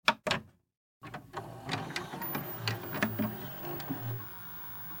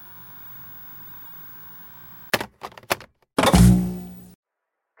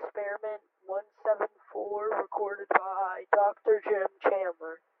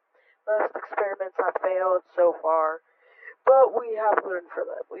experiments have failed so far, but we have learned from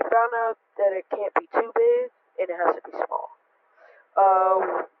them. We found out that it can't be too big, and it has to be small.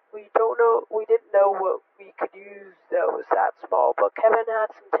 We didn't know what we could use that was that small, but Kevin had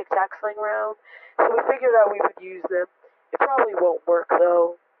some Tic Tacs laying around, so we figured out we would use them. It probably won't work,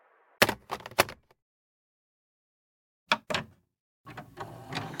 though.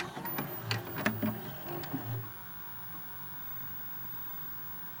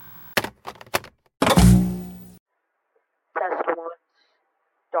 Test 1.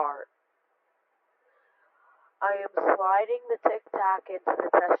 Start. I am sliding the Tic Tac into the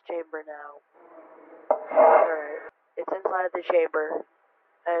test chamber now. Alright, it's inside the chamber.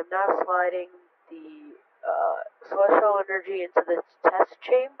 I am now sliding the celestial energy into the test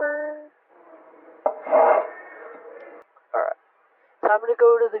chamber. Alright, time to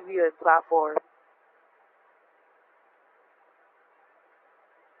go to the viewing platform.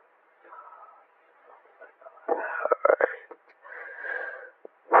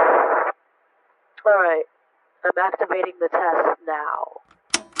 Alright, I'm activating the test now.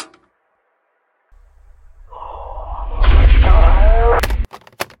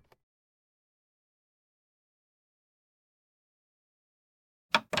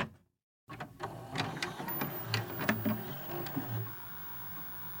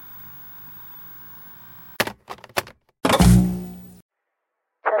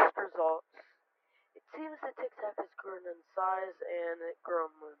 Test results. It seems the Tic Tac has grown in size and grown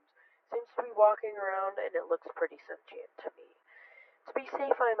limbs. Seems to be walking around and it looks pretty sentient to me. To be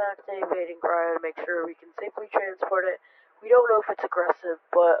safe, I'm activating cryo to make sure we can safely transport it. We don't know if it's aggressive,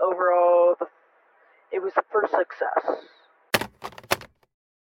 but overall, it was the first success.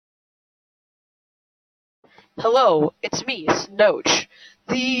 Hello, it's me, Snoach,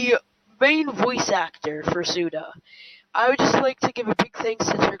 the main voice actor for Suda. I would just like to give a big thanks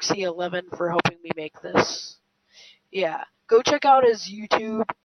to Trixie11 for helping me make this. Yeah, go check out his YouTube